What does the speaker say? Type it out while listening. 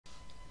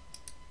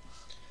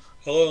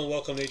Hello and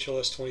welcome to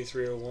HLS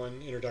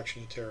 2301,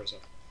 Introduction to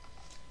Terrorism.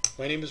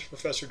 My name is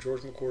Professor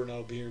George McCord and I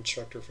will be your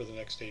instructor for the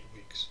next 8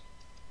 weeks.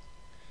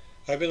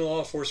 I've been in law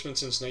enforcement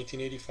since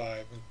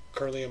 1985 and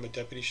currently I'm a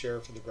Deputy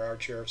Sheriff of the Broward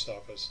Sheriff's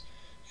Office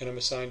and I'm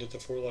assigned at the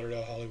Fort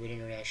Lauderdale Hollywood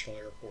International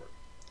Airport.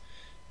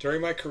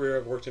 During my career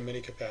I've worked in many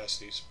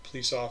capacities: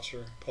 police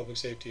officer, public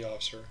safety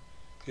officer,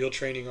 field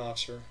training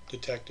officer,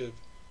 detective,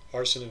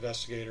 arson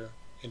investigator,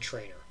 and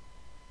trainer.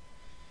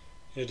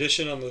 In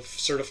addition, I'm a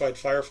certified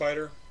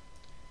firefighter.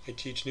 I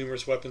teach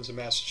numerous weapons and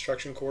mass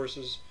destruction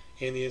courses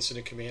and the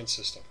incident command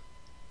system.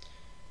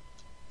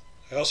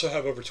 I also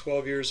have over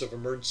 12 years of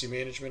emergency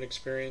management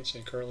experience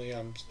and currently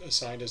I'm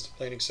assigned as the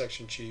planning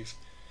section chief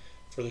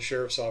for the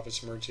Sheriff's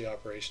Office Emergency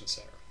Operations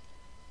Center.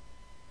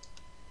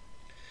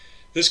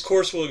 This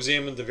course will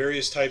examine the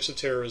various types of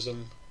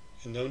terrorism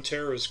and known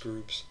terrorist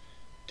groups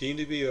deemed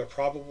to be a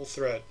probable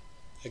threat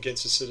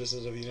against the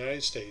citizens of the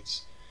United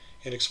States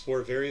and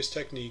explore various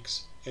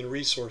techniques and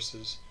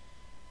resources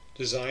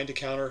designed to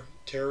counter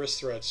terrorist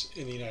threats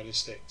in the United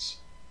States.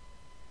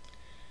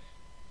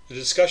 The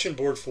discussion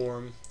board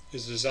forum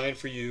is designed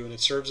for you and it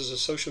serves as a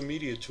social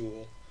media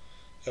tool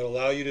that will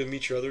allow you to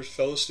meet your other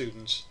fellow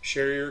students,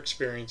 share your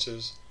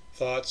experiences,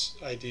 thoughts,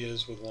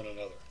 ideas with one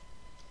another.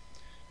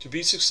 To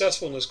be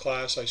successful in this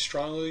class, I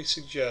strongly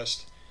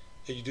suggest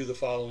that you do the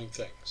following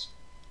things.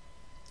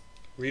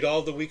 Read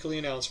all the weekly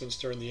announcements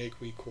during the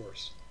 8-week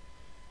course.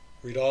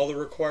 Read all the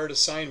required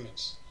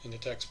assignments in the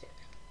textbook.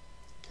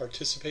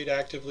 Participate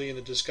actively in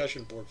the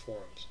discussion board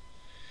forums.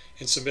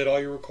 And submit all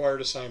your required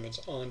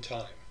assignments on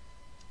time.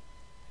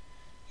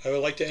 I would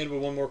like to end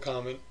with one more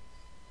comment.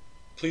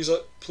 Please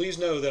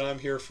know that I'm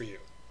here for you.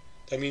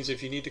 That means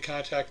if you need to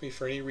contact me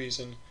for any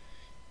reason,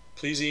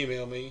 please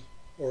email me,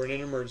 or in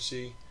an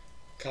emergency,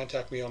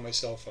 contact me on my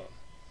cell phone.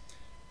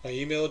 My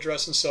email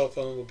address and cell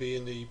phone will be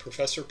in the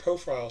Professor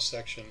Profile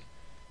section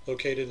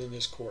located in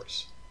this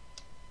course.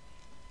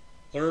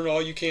 Learn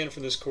all you can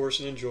from this course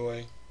and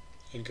enjoy,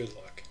 and good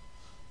luck.